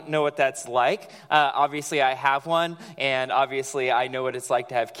Know what that's like. Obviously, I have one, and obviously, I know what it's like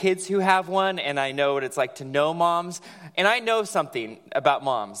to have kids who have one, and I know what it's like to know moms. And I know something about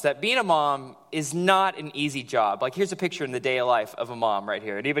moms, that being a mom is not an easy job. Like, here's a picture in the day of life of a mom right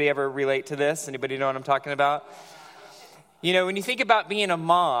here. Anybody ever relate to this? Anybody know what I'm talking about? You know, when you think about being a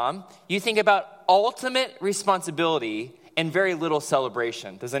mom, you think about ultimate responsibility and very little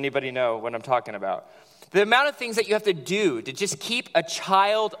celebration. Does anybody know what I'm talking about? The amount of things that you have to do to just keep a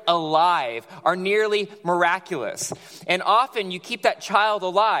child alive are nearly miraculous. And often you keep that child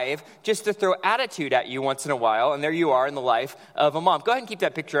alive just to throw attitude at you once in a while, and there you are in the life of a mom. Go ahead and keep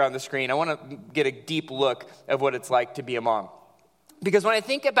that picture on the screen. I want to get a deep look of what it's like to be a mom. Because when I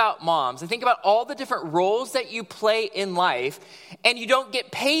think about moms, I think about all the different roles that you play in life, and you don't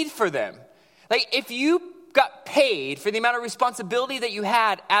get paid for them. Like, if you got paid for the amount of responsibility that you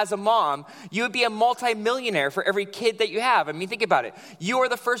had as a mom, you would be a multimillionaire for every kid that you have. I mean, think about it. You are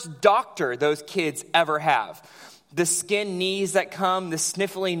the first doctor those kids ever have. The skin knees that come, the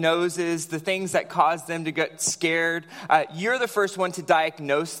sniffly noses, the things that cause them to get scared. You're the first one to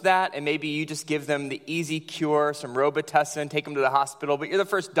diagnose that, and maybe you just give them the easy cure, some Robitussin, take them to the hospital. But you're the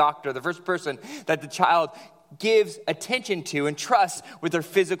first doctor, the first person that the child gives attention to and trusts with their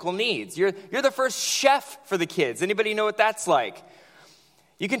physical needs. You're the first chef for the kids. Anybody know what that's like?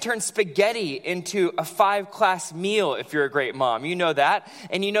 You can turn spaghetti into a 5-class meal if you're a great mom. You know that.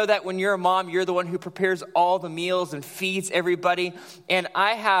 And you know that when you're a mom, you're the one who prepares all the meals and feeds everybody. And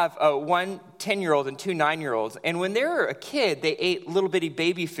I have one 10-year-old and 2 9-year-olds. And when they were a kid, they ate little bitty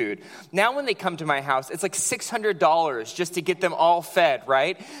baby food. Now when they come to my house, it's like $600 just to get them all fed,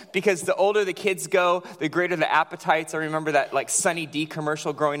 right? Because the older the kids go, the greater the appetites. I remember that like Sunny D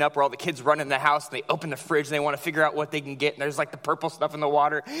commercial growing up where all the kids run in the house and they open the fridge and they want to figure out what they can get. And there's like the purple stuff in the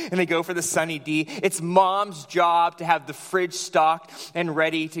water. And they go for the Sunny D. It's mom's job to have the fridge stocked and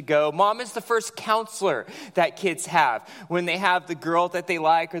ready to go. Mom is the first counselor that kids have. When they have the girl that they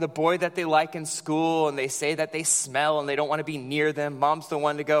like or the boy that they like in school and they say that they smell and they don't want to be near them, mom's the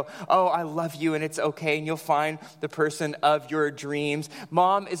one to go, oh, I love you and it's okay and you'll find the person of your dreams.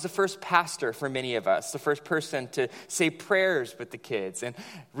 Mom is the first pastor for many of us, the first person to say prayers with the kids and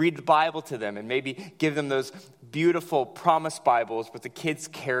read the Bible to them and maybe give them those beautiful promise Bibles with the kids'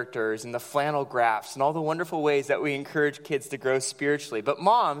 characters and the flannel graphs and all the wonderful ways that we encourage kids to grow spiritually. But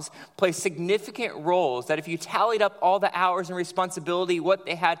moms play significant roles that if you tallied up all the hours and responsibility, what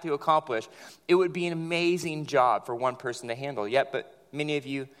they had to accomplish, it would be an amazing job for one person to handle. Yet, but many of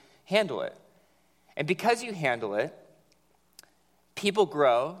you handle it. And because you handle it, people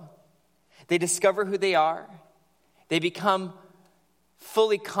grow, they discover who they are, they become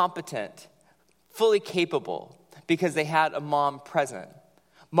fully competent, fully capable, because they had a mom present.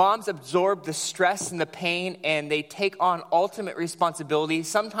 Moms absorb the stress and the pain, and they take on ultimate responsibility.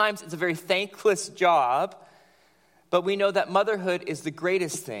 Sometimes it's a very thankless job, but we know that motherhood is the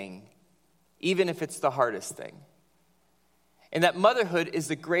greatest thing, even if it's the hardest thing. And that motherhood is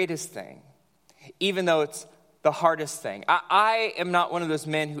the greatest thing, even though it's the hardest thing. I am not one of those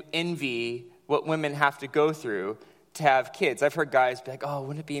men who envy what women have to go through to have kids. I've heard guys be like, oh,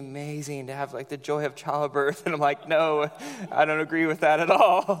 wouldn't it be amazing to have like the joy of childbirth? And I'm like, no, I don't agree with that at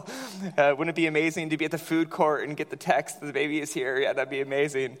all. Wouldn't it be amazing to be at the food court and get the text that the baby is here? Yeah, that'd be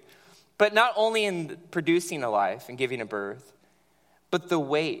amazing. But not only in producing a life and giving a birth, but the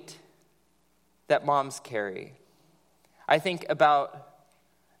weight that moms carry. I think about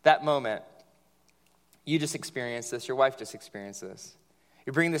that moment. You just experienced this. Your wife just experienced this.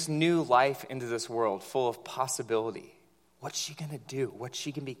 You bring this new life into this world full of possibility. What's she going to do? What's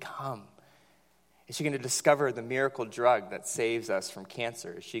she going to become? Is she going to discover the miracle drug that saves us from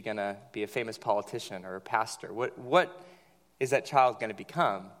cancer? Is she going to be a famous politician or a pastor? What is that child going to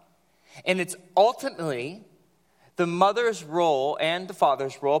become? And it's ultimately the mother's role and the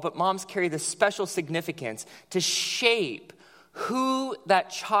father's role, but moms carry this special significance to shape who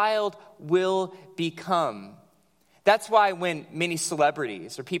that child will become. That's why when many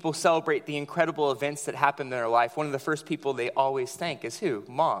celebrities or people celebrate the incredible events that happen in their life, one of the first people they always thank is who?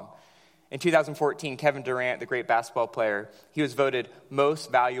 Mom. In 2014, Kevin Durant, the great basketball player, he was voted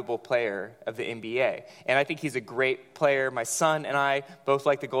most valuable player of the NBA. And I think he's a great player. My son and I both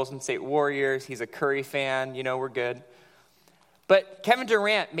like the Golden State Warriors. He's a Curry fan. You know, we're good. But Kevin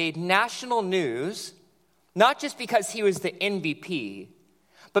Durant made national news, not just because he was the MVP,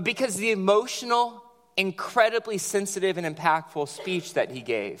 but because the emotional, incredibly sensitive and impactful speech that he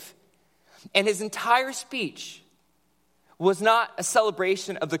gave. And his entire speech was not a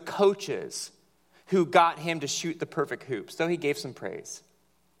celebration of the coaches who got him to shoot the perfect hoops, though he gave some praise.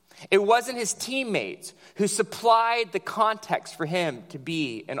 It wasn't his teammates who supplied the context for him to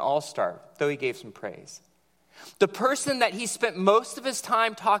be an all-star, though he gave some praise. The person that he spent most of his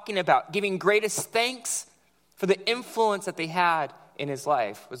time talking about, giving greatest thanks for the influence that they had in his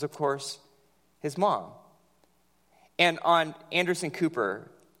life, was, of course, his mom. And on Anderson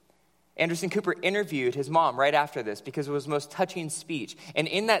Cooper interviewed his mom right after this because it was the most touching speech. And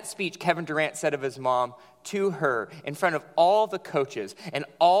in that speech, Kevin Durant said of his mom to her in front of all the coaches and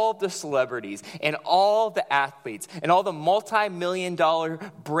all the celebrities and all the athletes and all the multi-million-dollar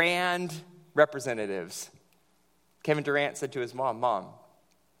brand representatives, Kevin Durant said to his mom, "Mom,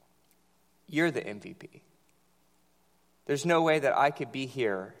 you're the MVP. There's no way that I could be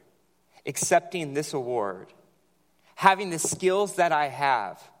here accepting this award, having the skills that I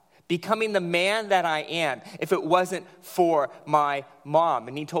have, becoming the man that I am, if it wasn't for my mom."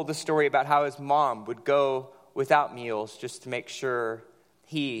 And he told the story about how his mom would go without meals just to make sure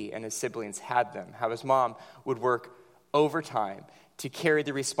he and his siblings had them. How his mom would work overtime to carry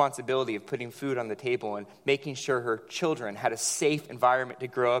the responsibility of putting food on the table and making sure her children had a safe environment to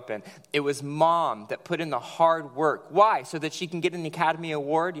grow up in. It was mom that put in the hard work. Why? So that she can get an Academy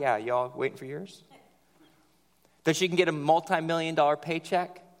Award? Yeah, y'all waiting for yours? That she can get a multi-million-dollar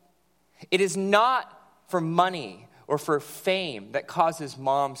paycheck? It is not for money or for fame that causes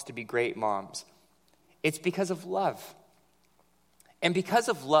moms to be great moms. It's because of love. And because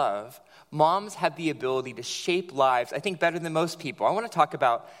of love, moms have the ability to shape lives, I think, better than most people. I want to talk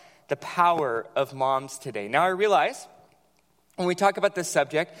about the power of moms today. Now, I realize when we talk about this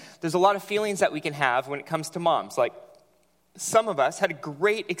subject, there's a lot of feelings that we can have when it comes to moms. Like, some of us had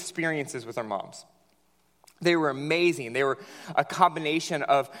great experiences with our moms. They were amazing. They were a combination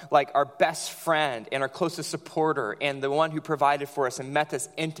of like our best friend and our closest supporter and the one who provided for us and met us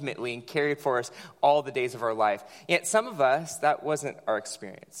intimately and cared for us all the days of our life. Yet some of us, that wasn't our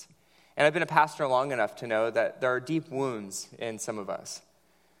experience. And I've been a pastor long enough to know that there are deep wounds in some of us.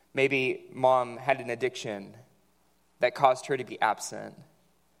 Maybe mom had an addiction that caused her to be absent.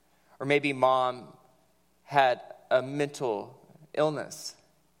 Or maybe mom had a mental illness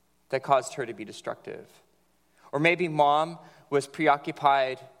that caused her to be destructive. Or maybe mom was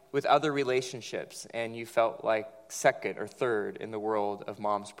preoccupied with other relationships and you felt like second or third in the world of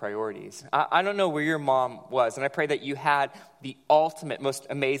mom's priorities. I don't know where your mom was, and I pray that you had the ultimate, most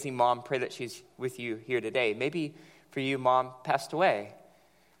amazing mom. Pray that she's with you here today. Maybe for you, mom passed away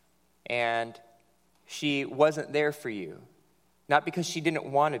and she wasn't there for you. Not because she didn't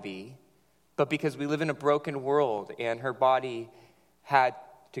want to be, but because we live in a broken world and her body had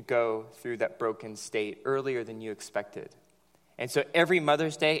to go through that broken state earlier than you expected. And so every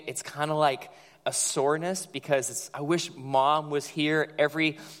Mother's Day, it's kind of like a soreness because I wish mom was here.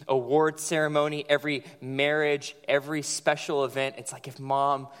 Every award ceremony, every marriage, every special event, it's like if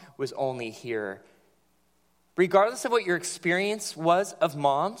mom was only here. Regardless of what your experience was of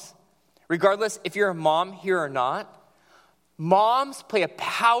moms, regardless if you're a mom here or not, moms play a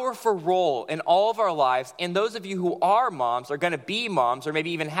powerful role in all of our lives, and those of you who are moms are going to be moms or maybe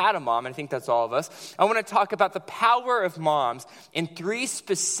even had a mom, and I think that's all of us. I want to talk about the power of moms in 3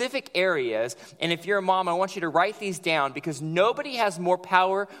 specific areas, and if you're a mom, I want you to write these down because nobody has more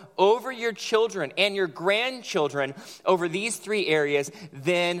power over your children and your grandchildren over these 3 areas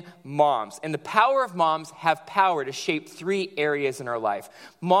than moms. And the power of moms have power to shape 3 areas in our life.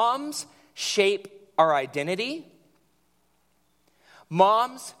 Moms shape our identity.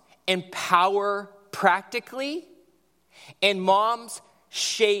 Moms empower practically, and moms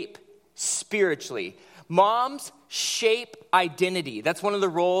shape spiritually. Moms shape identity. That's one of the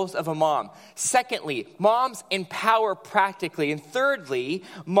roles of a mom. Secondly, moms empower practically. And thirdly,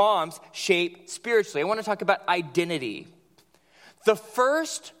 moms shape spiritually. I want to talk about identity. The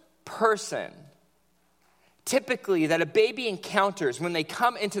first person typically that a baby encounters when they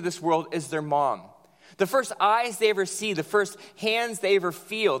come into this world is their mom. The first eyes they ever see, the first hands they ever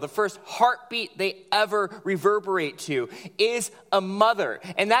feel, the first heartbeat they ever reverberate to is a mother.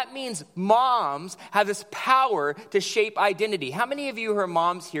 And that means moms have this power to shape identity. How many of you who are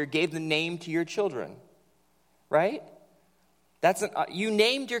moms here gave the name to your children? Right? You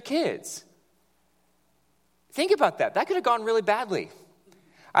named your kids. Think about that. That could have gone really badly.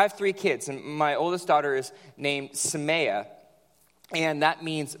 I have 3 kids, and my oldest daughter is named Samaya. And that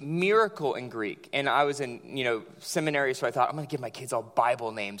means miracle in Greek. And I was in, seminary, so I thought, I'm going to give my kids all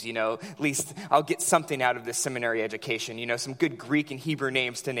Bible names, at least I'll get something out of this seminary education, some good Greek and Hebrew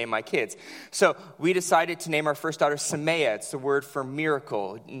names to name my kids. So we decided to name our first daughter Semea. It's the word for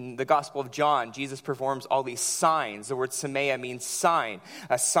miracle. In the Gospel of John, Jesus performs all these signs. The word Semea means sign.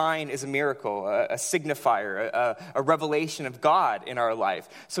 A sign is a miracle, a signifier, a revelation of God in our life.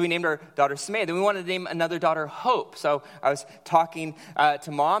 So we named our daughter Semea. Then we wanted to name another daughter Hope. So I was talking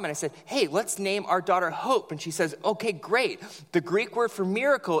to Mom, and I said, hey, let's name our daughter Hope. And she says, okay, great. The Greek word for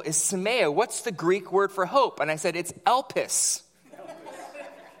miracle is semea. What's the Greek word for hope? And I said, it's Elpis.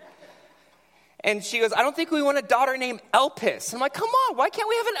 And she goes, I don't think we want a daughter named Elpis. And I'm like, come on, why can't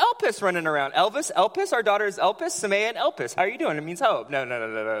we have an Elpis running around? Elpis, our daughter is Elpis, Semea, and Elpis. How are you doing? It means hope. No.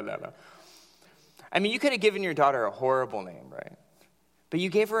 I mean, you could have given your daughter a horrible name, right? But you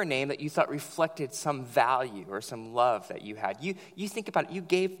gave her a name that you thought reflected some value or some love that you had. You think about it. You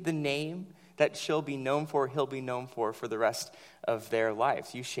gave the name that she'll be known for, he'll be known for the rest of their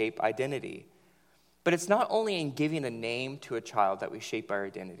lives. You shape identity. But it's not only in giving a name to a child that we shape our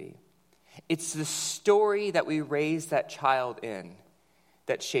identity. It's the story that we raise that child in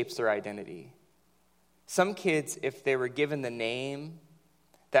that shapes their identity. Some kids, if they were given the name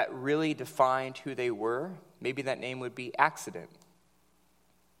that really defined who they were, maybe that name would be Accident.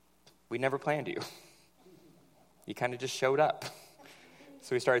 We never planned you. You kind of just showed up.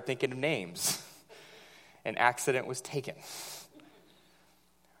 So we started thinking of names. An accident was taken.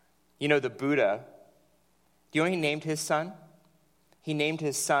 The Buddha, do you know what he named his son? He named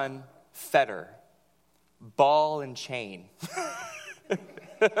his son Fetter, ball and chain.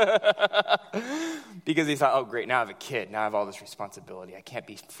 Because he thought, oh, great, now I have a kid. Now I have all this responsibility. I can't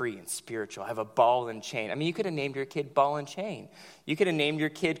be free and spiritual. I have a ball and chain. I mean, you could have named your kid ball and chain. You could have named your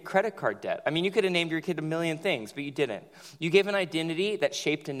kid credit card debt. I mean, you could have named your kid a million things, but you didn't. You gave an identity that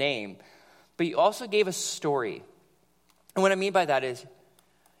shaped a name, but you also gave a story. And what I mean by that is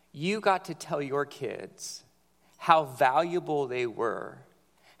you got to tell your kids how valuable they were,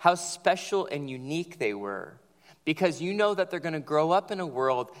 how special and unique they were, because you know that they're going to grow up in a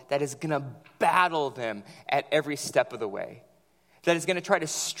world that is going to battle them at every step of the way, that is going to try to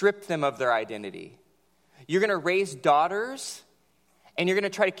strip them of their identity. You're going to raise daughters, and you're going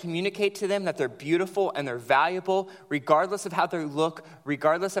to try to communicate to them that they're beautiful and they're valuable, regardless of how they look,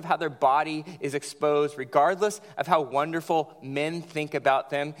 regardless of how their body is exposed, regardless of how wonderful men think about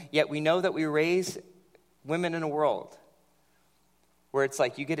them. Yet we know that we raise women in a world where it's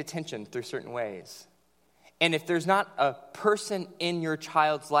like you get attention through certain ways. And if there's not a person in your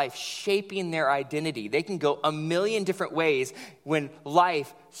child's life shaping their identity, they can go a million different ways when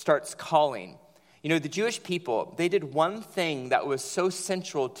life starts calling. The Jewish people, they did one thing that was so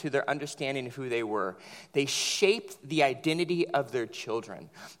central to their understanding of who they were. They shaped the identity of their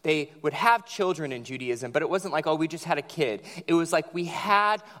children. They would have children in Judaism, but it wasn't like, oh, we just had a kid. It was like we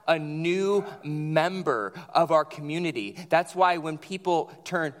had a new member of our community. That's why when people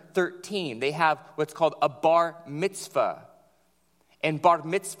turn 13, they have what's called a bar mitzvah. And bar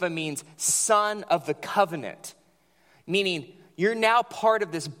mitzvah means son of the covenant, meaning you're now part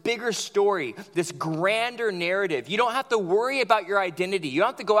of this bigger story, this grander narrative. You don't have to worry about your identity. You don't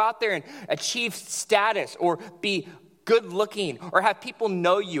have to go out there and achieve status or be good looking or have people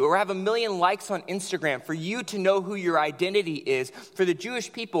know you or have 1 million likes on Instagram for you to know who your identity is. For the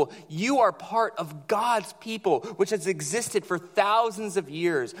Jewish people, you are part of God's people, which has existed for thousands of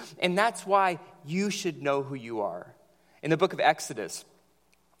years. And that's why you should know who you are. In the book of Exodus,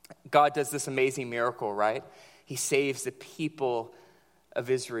 God does this amazing miracle, right? He saves the people of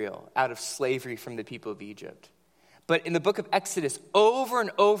Israel out of slavery from the people of Egypt. But in the book of Exodus, over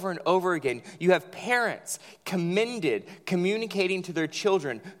and over and over again, you have parents communicating to their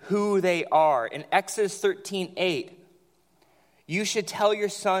children who they are. In Exodus 13:8, you should tell your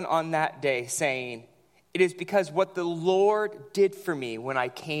son on that day, saying, it is because what the Lord did for me when I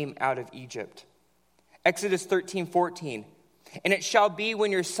came out of Egypt. Exodus 13:14, and it shall be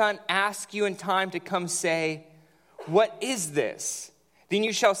when your son asks you in time to come say, what is this? Then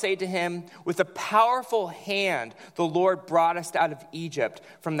you shall say to him, with a powerful hand, the Lord brought us out of Egypt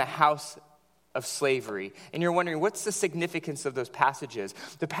from the house of slavery. And you're wondering, what's the significance of those passages?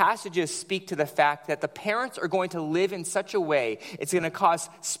 The passages speak to the fact that the parents are going to live in such a way, it's going to cause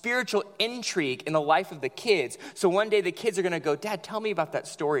spiritual intrigue in the life of the kids. So one day the kids are going to go, Dad, tell me about that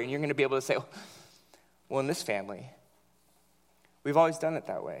story. And you're going to be able to say, well, in this family, we've always done it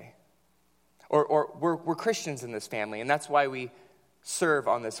that way. Or we're Christians in this family, and that's why we serve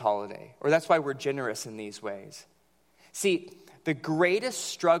on this holiday. Or that's why we're generous in these ways. See, the greatest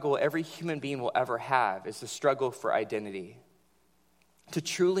struggle every human being will ever have is the struggle for identity. to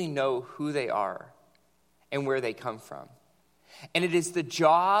truly know who they are and where they come from. And it is the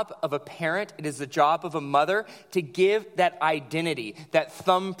job of a parent, it is the job of a mother to give that identity, that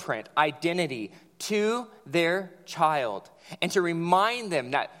thumbprint identity to their child, and to remind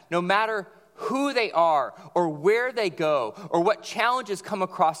them that no matter who they are or where they go or what challenges come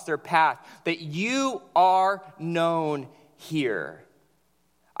across their path, that you are known here.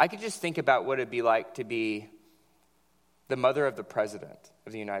 I could just think about what it'd be like to be the mother of the president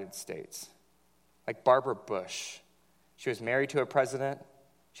of the United States, like Barbara Bush. She was married to a president.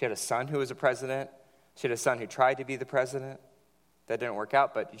 She had a son who was a president. She had a son who tried to be the president. That didn't work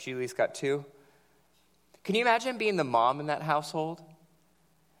out, but she at least got two. Can you imagine being the mom in that household?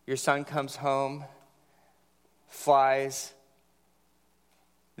 Your son comes home, flies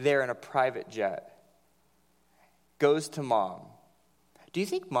there in a private jet, goes to mom. Do you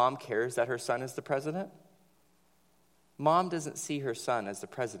think mom cares that her son is the president? Mom doesn't see her son as the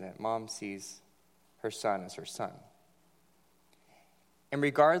president. Mom sees her son as her son. And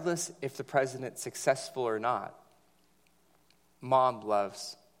regardless if the president's successful or not, mom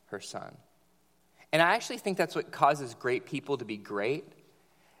loves her son. And I actually think that's what causes great people to be great.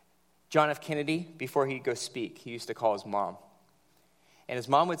 John F. Kennedy, before he'd go speak, he used to call his mom. And his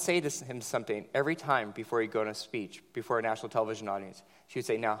mom would say to him something every time before he'd go on a speech, before a national television audience. She would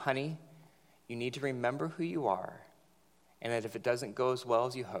say, "Now, honey, you need to remember who you are, and that if it doesn't go as well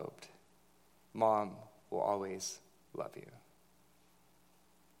as you hoped, mom will always love you."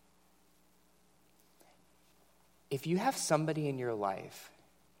 If you have somebody in your life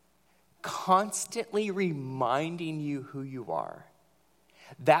constantly reminding you who you are,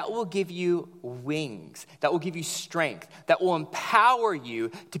 that will give you wings, that will give you strength, that will empower you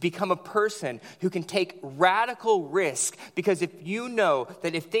to become a person who can take radical risk. Because if you know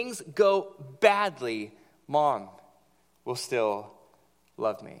that if things go badly, mom will still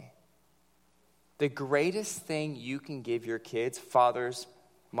love me. The greatest thing you can give your kids, fathers,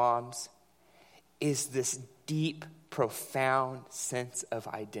 moms, is this deep, profound sense of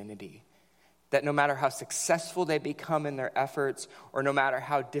identity. That no matter how successful they become in their efforts, or no matter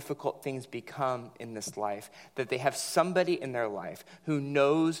how difficult things become in this life, that they have somebody in their life who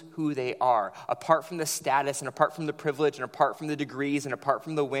knows who they are, apart from the status and apart from the privilege and apart from the degrees and apart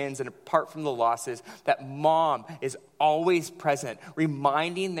from the wins and apart from the losses, that mom is always present,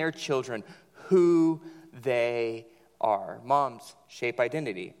 reminding their children who they are. Moms shape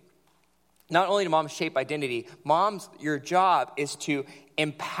identity. Not only do moms shape identity, moms, your job is to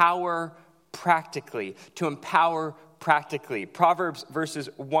empower practically, Proverbs verses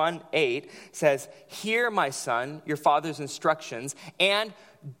 1:8 says, "Hear, my son, your father's instructions, and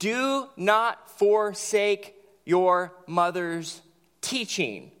do not forsake your mother's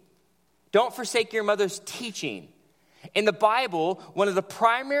teaching." Don't forsake your mother's teaching. In the Bible, one of the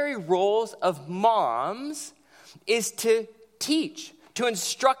primary roles of moms is to teach, to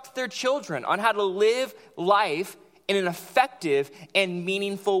instruct their children on how to live life in an effective and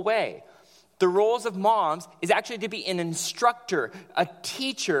meaningful way. The roles of moms is actually to be an instructor, a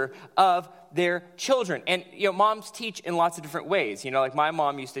teacher of their children. And, moms teach in lots of different ways. Like my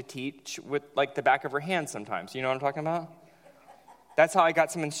mom used to teach with like the back of her hand sometimes. You know what I'm talking about? That's how I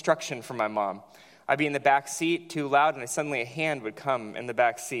got some instruction from my mom. I'd be in the back seat too loud, and suddenly a hand would come in the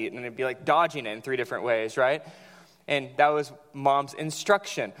back seat, and it'd be like dodging it in 3 different ways, right? And that was mom's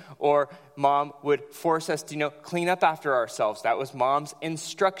instruction. Or mom would force us to, clean up after ourselves. That was mom's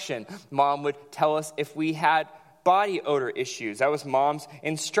instruction. Mom would tell us if we had body odor issues. That was mom's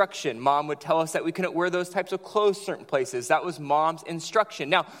instruction. Mom would tell us that we couldn't wear those types of clothes certain places. That was mom's instruction.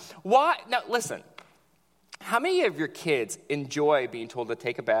 Now, listen. How many of your kids enjoy being told to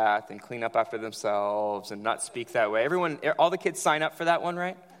take a bath and clean up after themselves and not speak that way? All the kids sign up for that one,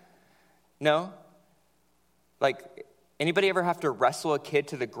 right? No? Like, anybody ever have to wrestle a kid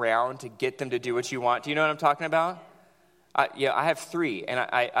to the ground to get them to do what you want? Do you know what I'm talking about? I have 3, and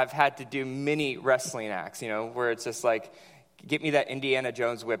I've had to do many wrestling acts, where it's just like, get me that Indiana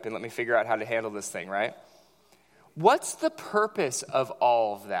Jones whip and let me figure out how to handle this thing, right? What's the purpose of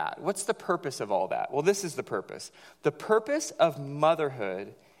all of that? What's the purpose of all that? Well, this is the purpose. The purpose of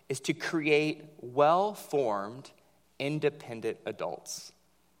motherhood is to create well-formed, independent adults.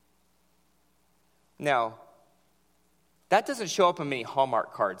 Now, that doesn't show up on many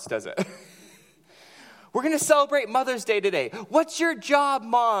Hallmark cards, does it? We're going to celebrate Mother's Day today. What's your job,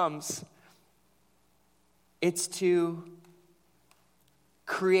 moms? It's to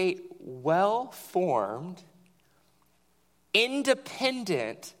create well-formed,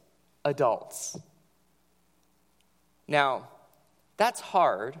 independent adults. Now, that's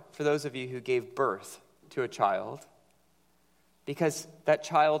hard for those of you who gave birth to a child. because that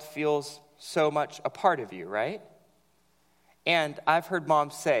child feels so much a part of you, right? And I've heard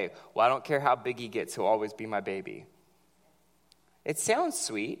moms say, well, I don't care how big he gets, he'll always be my baby. It sounds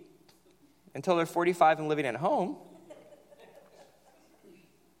sweet until they're 45 and living at home.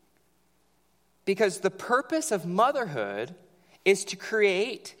 Because the purpose of motherhood is to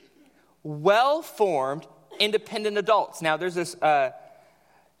create well-formed, independent adults. Now, there's this, I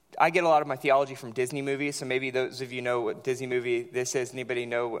get a lot of my theology from Disney movies, so maybe those of you know what Disney movie this is. Anybody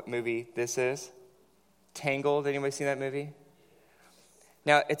know what movie this is? Tangled, anybody seen that movie?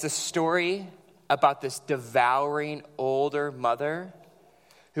 Now, it's a story about this devouring older mother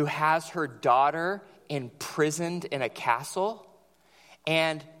who has her daughter imprisoned in a castle,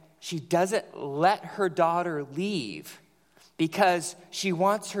 and she doesn't let her daughter leave because she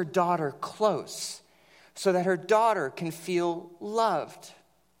wants her daughter close so that her daughter can feel loved.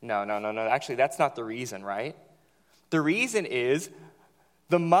 No. Actually, that's not the reason, right? The reason is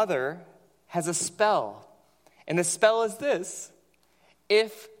the mother has a spell. And the spell is this: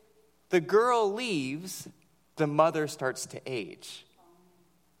 if the girl leaves, the mother starts to age.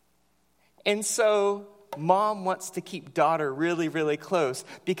 And so mom wants to keep daughter really, really close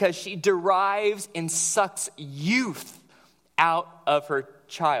because she derives and sucks youth out of her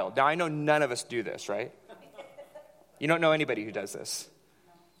child. Now, I know none of us do this, right? You don't know anybody who does this.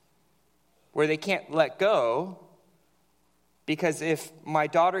 Where they can't let go, because if my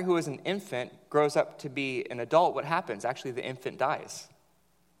daughter who is an infant grows up to be an adult, what happens? Actually, the infant dies.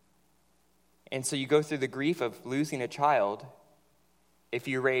 And so you go through the grief of losing a child if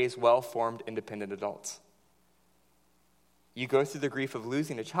you raise well-formed, independent adults. You go through the grief of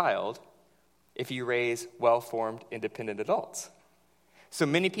losing a child if you raise well-formed, independent adults. So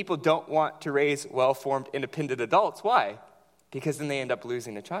many people don't want to raise well-formed, independent adults. Why? Because then they end up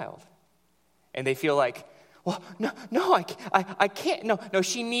losing a child. And they feel like, well, no, I can't. No,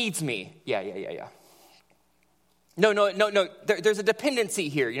 she needs me. Yeah. No. There's a dependency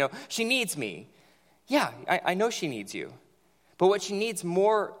here. She needs me. Yeah, I know she needs you. But what she needs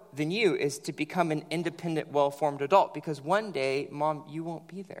more than you is to become an independent, well-formed adult. Because one day, mom, you won't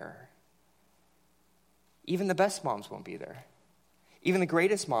be there. Even the best moms won't be there. Even the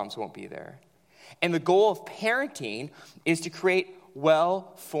greatest moms won't be there. And the goal of parenting is to create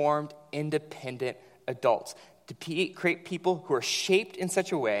well-formed, independent adults. To create people who are shaped in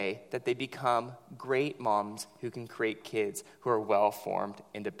such a way that they become great moms who can create kids who are well-formed,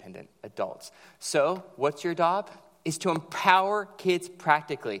 independent adults. So, what's your job? Is to empower kids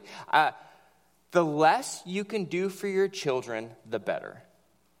practically. The less you can do for your children, the better.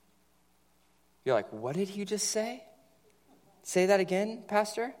 You're like, what did you just say? Say that again,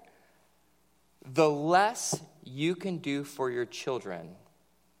 Pastor? The less you can do for your children,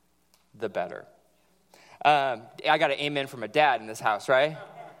 the better. I got an amen from a dad in this house, right?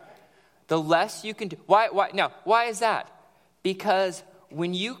 The less you can do. Why is that? Because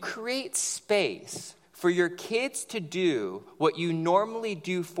when you create space for your kids to do what you normally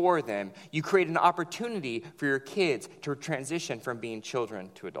do for them, you create an opportunity for your kids to transition from being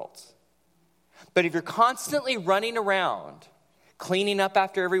children to adults. But if you're constantly running around, cleaning up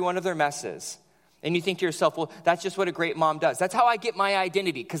after every one of their messes, and you think to yourself, well, that's just what a great mom does. That's how I get my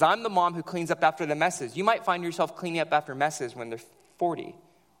identity, because I'm the mom who cleans up after the messes. You might find yourself cleaning up after messes when they're 40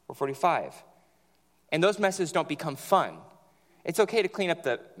 or 45. And those messes don't become fun. It's okay to clean up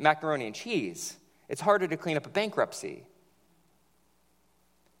the macaroni and cheese. It's harder to clean up a bankruptcy.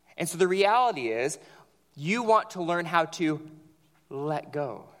 And so the reality is, you want to learn how to let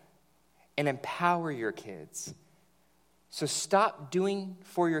go and empower your kids. So stop doing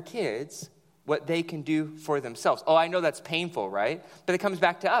for your kids what they can do for themselves. Oh, I know that's painful, right? But it comes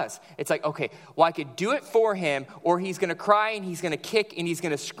back to us. It's like, okay, well, I could do it for him, or he's going to cry and he's going to kick and he's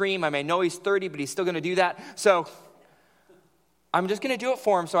going to scream. I mean, I know he's 30, but he's still going to do that. So I'm just going to do it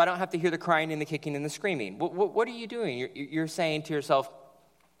for him so I don't have to hear the crying and the kicking and the screaming. What are you doing? You're saying to yourself,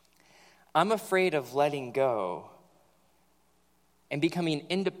 I'm afraid of letting go and becoming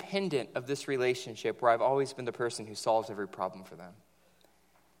independent of this relationship where I've always been the person who solves every problem for them.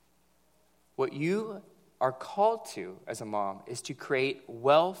 What you are called to as a mom is to create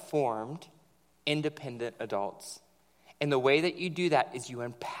well-formed, independent adults. And the way that you do that is you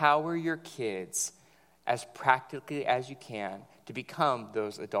empower your kids as practically as you can to become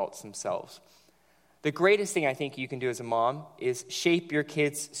those adults themselves. The greatest thing I think you can do as a mom is shape your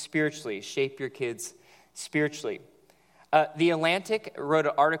kids spiritually. Shape your kids spiritually. The Atlantic wrote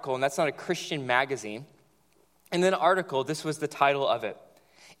an article, and that's not a Christian magazine. And then an article, this was the title of it.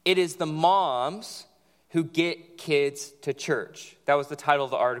 It is the moms who get kids to church. That was the title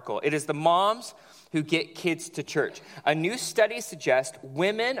of the article. It is the moms who get kids to church. A new study suggests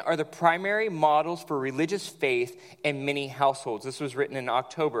women are the primary models for religious faith in many households. This was written in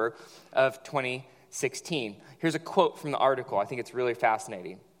October of 2016. Here's a quote from the article. I think it's really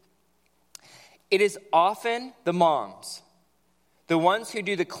fascinating. It is often the moms, the ones who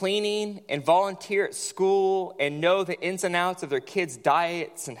do the cleaning and volunteer at school and know the ins and outs of their kids'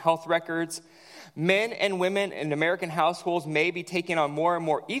 diets and health records. Men and women in American households may be taking on more and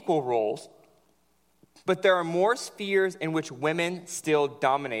more equal roles, but there are more spheres in which women still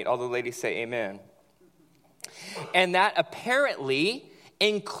dominate, all the ladies say amen. And that apparently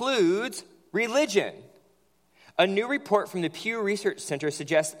includes religion. A new report from the Pew Research Center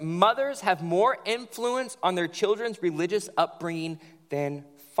suggests mothers have more influence on their children's religious upbringing than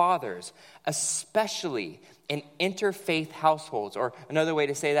fathers, especially in interfaith households. Or another way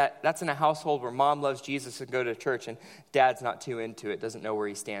to say that, that's in a household where mom loves Jesus and go to church and dad's not too into it, doesn't know where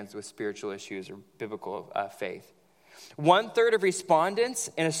he stands with spiritual issues or biblical faith. 1/3 of respondents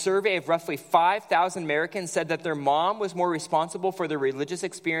in a survey of roughly 5,000 Americans said that their mom was more responsible for their religious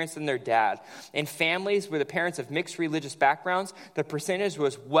experience than their dad. In families where the parents have mixed religious backgrounds, the percentage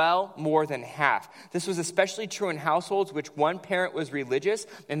was well more than half. This was especially true in households which one parent was religious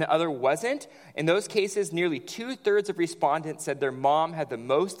and the other wasn't. In those cases, nearly 2/3 of respondents said their mom had the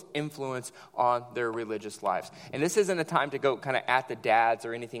most influence on their religious lives. And this isn't a time to go kind of at the dads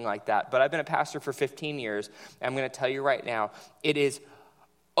or anything like that, but I've been a pastor for 15 years, and I'm going to tell you right now, it is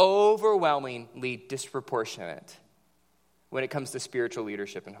overwhelmingly disproportionate when it comes to spiritual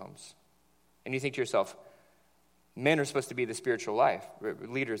leadership in homes. And you think to yourself, men are supposed to be the spiritual life,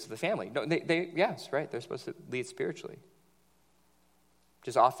 leaders of the family. No, yes, right, they're supposed to lead spiritually.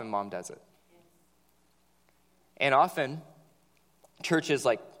 Just often mom does it. And often, church is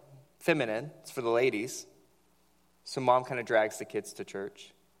like feminine, it's for the ladies. So mom kind of drags the kids to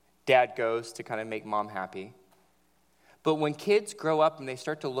church. Dad goes to kind of make mom happy. But when kids grow up and they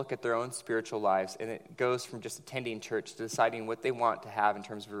start to look at their own spiritual lives, and it goes from just attending church to deciding what they want to have in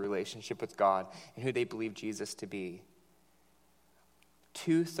terms of a relationship with God and who they believe Jesus to be,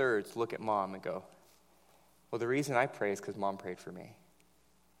 2/3 look at mom and go, well, the reason I pray is because mom prayed for me.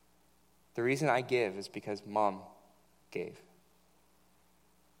 The reason I give is because mom gave.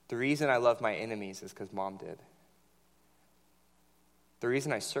 The reason I love my enemies is because mom did. The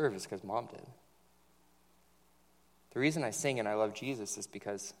reason I serve is because mom did. The reason I sing and I love Jesus is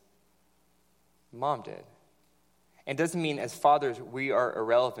because mom did. And it doesn't mean as fathers we are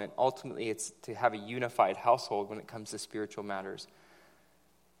irrelevant. Ultimately, it's to have a unified household when it comes to spiritual matters.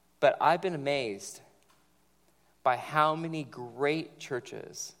 But I've been amazed by how many great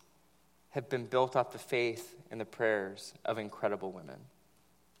churches have been built off the faith and the prayers of incredible women.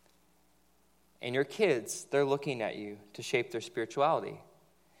 And your kids, they're looking at you to shape their spirituality.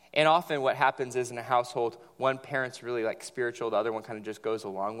 And often what happens is in a household, one parent's really like spiritual, the other one kind of just goes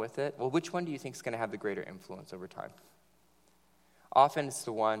along with it. Well, which one do you think is going to have the greater influence over time? Often it's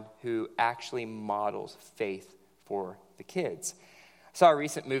the one who actually models faith for the kids. I saw a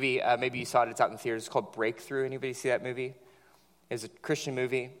recent movie, maybe you saw it, it's out in the theaters, it's called Breakthrough. Anybody see that movie? It's a Christian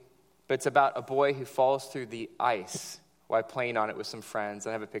movie, but it's about a boy who falls through the ice while playing on it with some friends.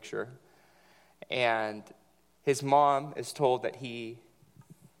 I have a picture. And his mom is told that he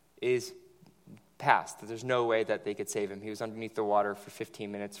is past, that there's no way that they could save him. He was underneath the water for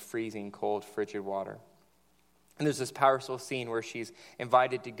 15 minutes, freezing cold, frigid water. And there's this powerful scene where she's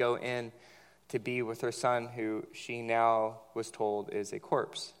invited to go in to be with her son, who she now was told is a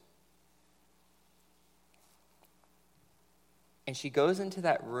corpse. And she goes into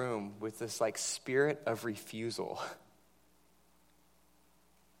that room with this like spirit of refusal.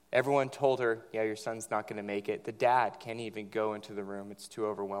 Everyone told her, yeah, your son's not going to make it. The dad can't even go into the room. It's too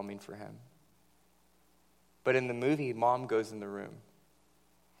overwhelming for him. But in the movie, mom goes in the room.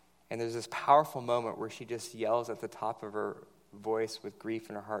 And there's this powerful moment where she just yells at the top of her voice with grief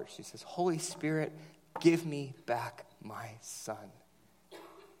in her heart. She says, Holy Spirit, give me back my son.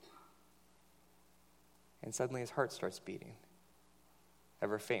 And suddenly his heart starts beating,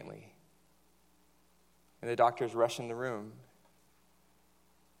 ever faintly. And the doctors rush in the room.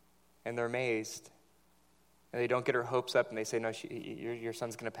 And they're amazed, and they don't get her hopes up, and they say, no, your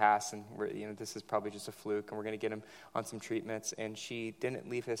son's going to pass, and this is probably just a fluke, and we're going to get him on some treatments. And she didn't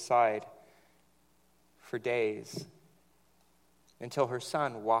leave his side for days until her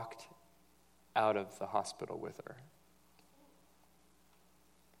son walked out of the hospital with her.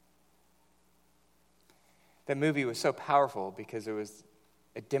 That movie was so powerful because it was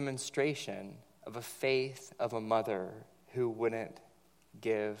a demonstration of a faith of a mother who wouldn't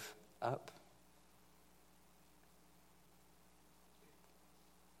give up.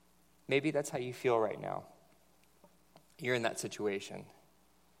 Maybe that's how you feel right now. You're in that situation.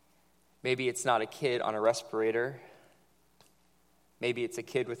 Maybe it's not a kid on a respirator. Maybe it's a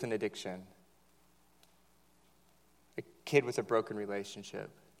kid with an addiction. A kid with a broken relationship.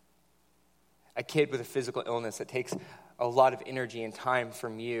 A kid with a physical illness that takes a lot of energy and time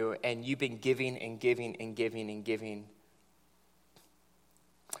from you, and you've been giving and giving and giving and giving.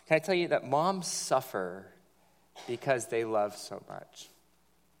 Can I tell you that moms suffer because they love so much?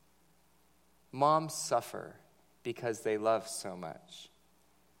 Moms suffer because they love so much.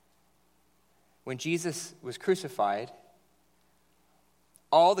 When Jesus was crucified,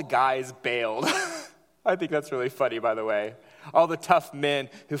 all the guys bailed. I think that's really funny, by the way. All the tough men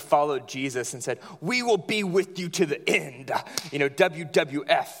who followed Jesus and said, we will be with you to the end.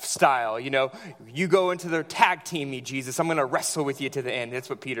 WWF style. You go into the tag team, me, Jesus. I'm going to wrestle with you to the end. That's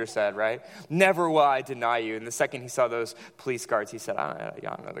what Peter said, right? Never will I deny you. And the second he saw those police guards, he said, I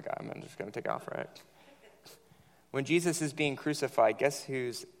don't know the guy. I'm just going to take off, right? When Jesus is being crucified, guess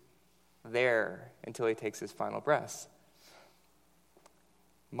who's there until he takes his final breath?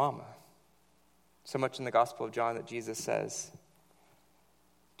 Mama. So much in the Gospel of John that Jesus says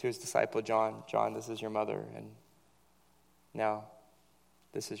to his disciple John, John, this is your mother, and now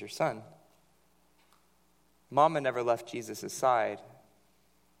this is your son. Mama never left Jesus' side.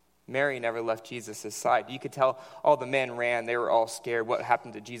 Mary never left Jesus' side. You could tell all the men ran. They were all scared. What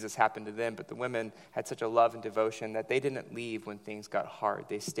happened to Jesus happened to them. But the women had such a love and devotion that they didn't leave when things got hard.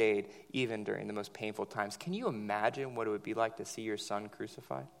 They stayed even during the most painful times. Can you imagine what it would be like to see your son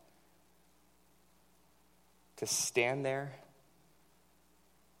crucified? To stand there,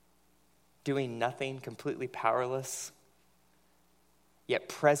 doing nothing, completely powerless, yet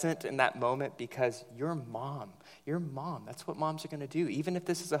present in that moment because you're mom, that's what moms are going to do. Even if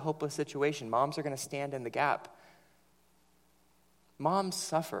this is a hopeless situation, moms are going to stand in the gap. Moms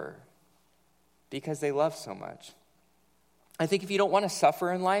suffer because they love so much. I think if you don't want to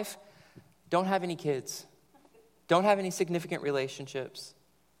suffer in life, don't have any kids. Don't have any significant relationships.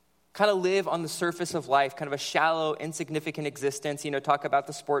 Kind of live on the surface of life, kind of a shallow, insignificant existence, talk about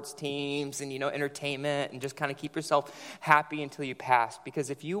the sports teams and, entertainment, and just kind of keep yourself happy until you pass. Because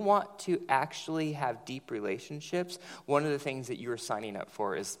if you want to actually have deep relationships, one of the things that you are signing up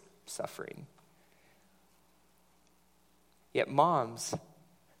for is suffering. Yet moms,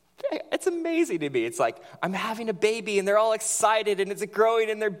 it's amazing to me. It's like, I'm having a baby and they're all excited and it's growing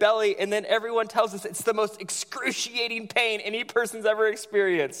in their belly. And then everyone tells us it's the most excruciating pain any person's ever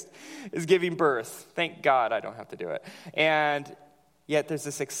experienced is giving birth. Thank God I don't have to do it. And yet there's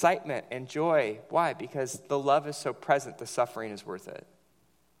this excitement and joy. Why? Because the love is so present, the suffering is worth it.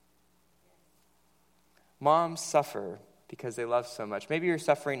 Moms suffer because they love so much. Maybe you're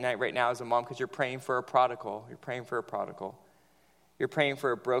suffering right now as a mom because you're praying for a prodigal. You're praying for a prodigal. You're praying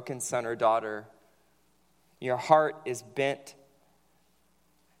for a broken son or daughter. Your heart is bent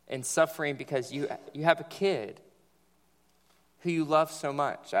and suffering because you have a kid who you love so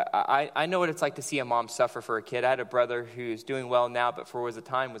much. I know what it's like to see a mom suffer for a kid. I had a brother who's doing well now, but for a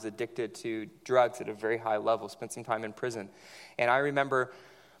time was addicted to drugs at a very high level, spent some time in prison. And I remember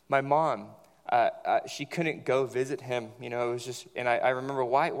my mom, she couldn't go visit him. It was just, and I remember,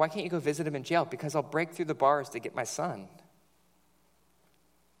 why can't you go visit him in jail? Because I'll break through the bars to get my son.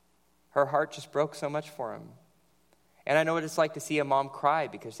 Her heart just broke so much for him. And I know what it's like to see a mom cry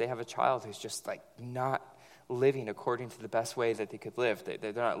because they have a child who's just like not living according to the best way that they could live.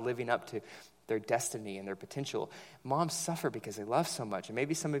 They're not living up to their destiny and their potential. Moms suffer because they love so much. And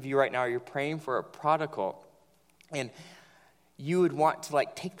maybe some of you right now, you're praying for a prodigal. And you would want to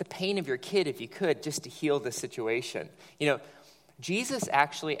take the pain of your kid if you could just to heal the situation. Jesus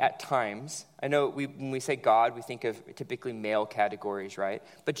actually at times, I know when we say God, we think of typically male categories, right?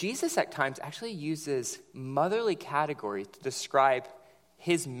 But Jesus at times actually uses motherly categories to describe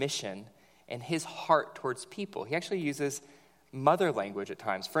his mission and his heart towards people. He actually uses mother language at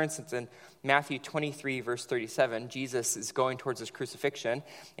times. For instance, in Matthew 23, verse 37, Jesus is going towards his crucifixion,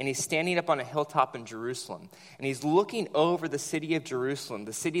 and he's standing up on a hilltop in Jerusalem, and he's looking over the city of Jerusalem,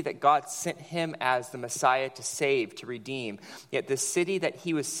 the city that God sent him as the Messiah to save, to redeem. Yet the city that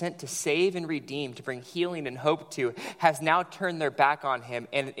he was sent to save and redeem, to bring healing and hope to, has now turned their back on him,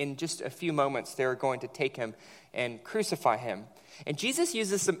 and in just a few moments, they're going to take him and crucify him. And Jesus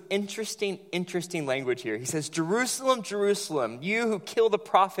uses some interesting language here. He says, Jerusalem, Jerusalem, you who kill the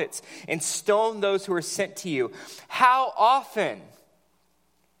prophets and stone those who are sent to you. How often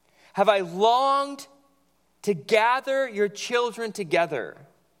have I longed to gather your children together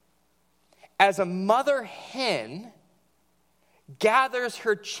as a mother hen gathers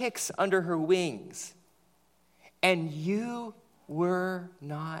her chicks under her wings, and you were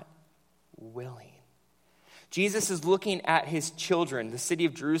not willing. Jesus is looking at his children, the city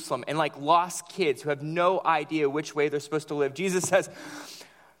of Jerusalem, and like lost kids who have no idea which way they're supposed to live. Jesus says,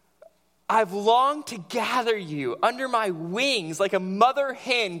 I've longed to gather you under my wings like a mother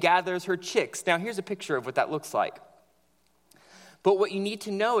hen gathers her chicks. Now, here's a picture of what that looks like. But what you need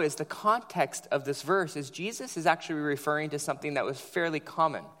to know is the context of this verse is Jesus is actually referring to something that was fairly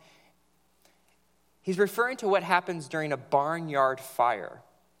common. He's referring to what happens during a barnyard fire.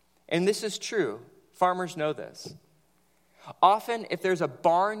 And this is true. Farmers know this. Often, if there's a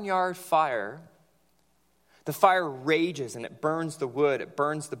barnyard fire, the fire rages and it burns the wood, it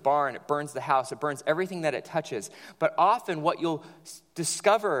burns the barn, it burns the house, it burns everything that it touches. But often what you'll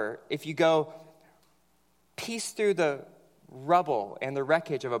discover if you go piece through the rubble and the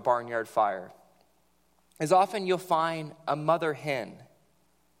wreckage of a barnyard fire is often you'll find a mother hen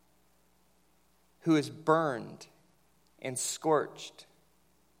who is burned and scorched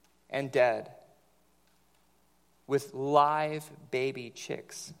and dead with live baby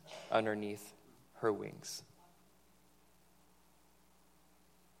chicks underneath her wings.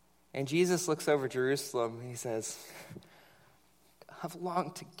 And Jesus looks over Jerusalem and he says, I've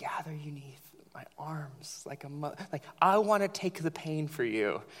longed to gather you beneath my arms like a mother. Like, I want to take the pain for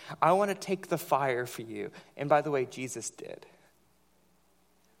you. I want to take the fire for you. And by the way, Jesus did.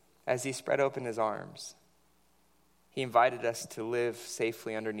 As he spread open his arms, he invited us to live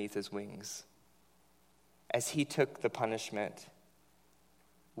safely underneath his wings. As he took the punishment,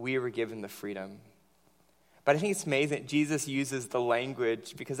 we were given the freedom. But I think it's amazing that Jesus uses the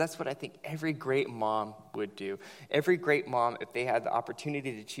language because that's what I think every great mom would do. Every great mom, if they had the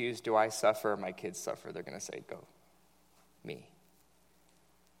opportunity to choose, do I suffer or my kids suffer, they're going to say, go, me.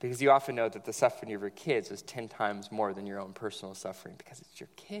 Because you often know that the suffering of your kids is 10 times more than your own personal suffering because it's your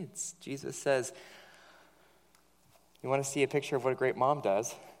kids. Jesus says, you want to see a picture of what a great mom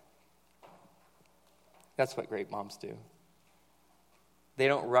does? That's what great moms do. They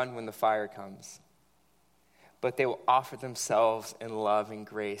don't run when the fire comes, but they will offer themselves in love and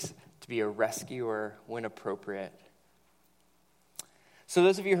grace to be a rescuer when appropriate. So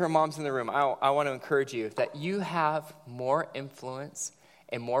those of you who are moms in the room, I want to encourage you that you have more influence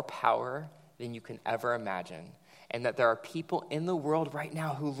and more power than you can ever imagine. And that there are people in the world right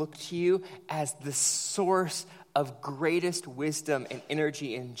now who look to you as the source of greatest wisdom and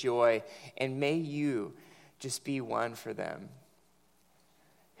energy and joy. And may you just be one for them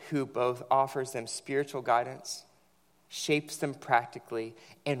who both offers them spiritual guidance, shapes them practically,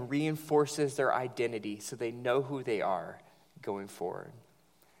 and reinforces their identity so they know who they are going forward.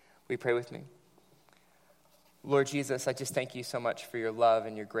 Will you pray with me? Lord Jesus, I just thank you so much for your love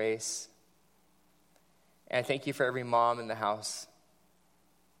and your grace. And I thank you for every mom in the house.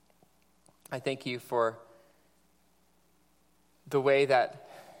 I thank you for the way that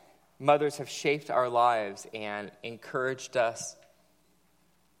mothers have shaped our lives and encouraged us.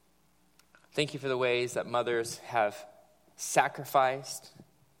 Thank you for the ways that mothers have sacrificed,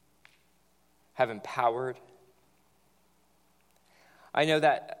 have empowered. I know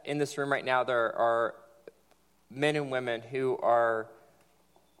that in this room right now there are men and women who are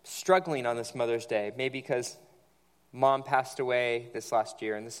struggling on this Mother's Day, maybe because mom passed away this last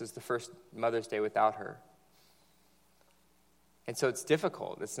year and this is the first Mother's Day without her. And so it's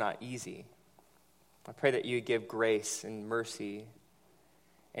difficult. It's not easy. I pray that you give grace and mercy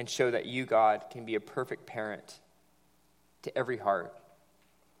and show that you, God, can be a perfect parent to every heart.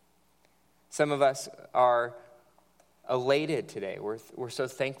 Some of us are elated today. We're so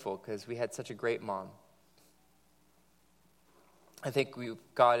thankful because we had such a great mom. I think,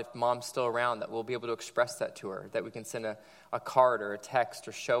 God, if mom's still around, that we'll be able to express that to her, that we can send a card or a text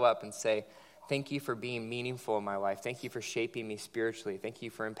or show up and say, thank you for being meaningful in my life. Thank you for shaping me spiritually. Thank you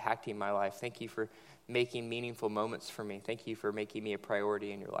for impacting my life. Thank you for making meaningful moments for me. Thank you for making me a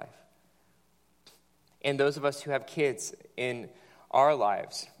priority in your life. And those of us who have kids in our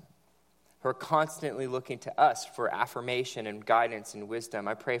lives who are constantly looking to us for affirmation and guidance and wisdom,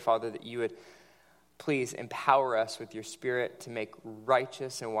 I pray, Father, that you would please empower us with your Spirit to make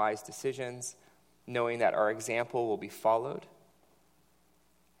righteous and wise decisions, knowing that our example will be followed.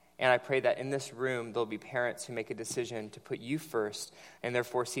 And I pray that in this room, there'll be parents who make a decision to put you first and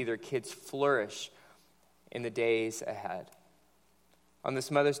therefore see their kids flourish in the days ahead. On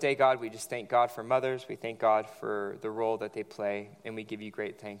this Mother's Day, God, we just thank God for mothers. We thank God for the role that they play. And we give you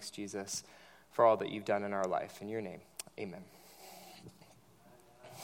great thanks, Jesus, for all that you've done in our life. In your name, amen.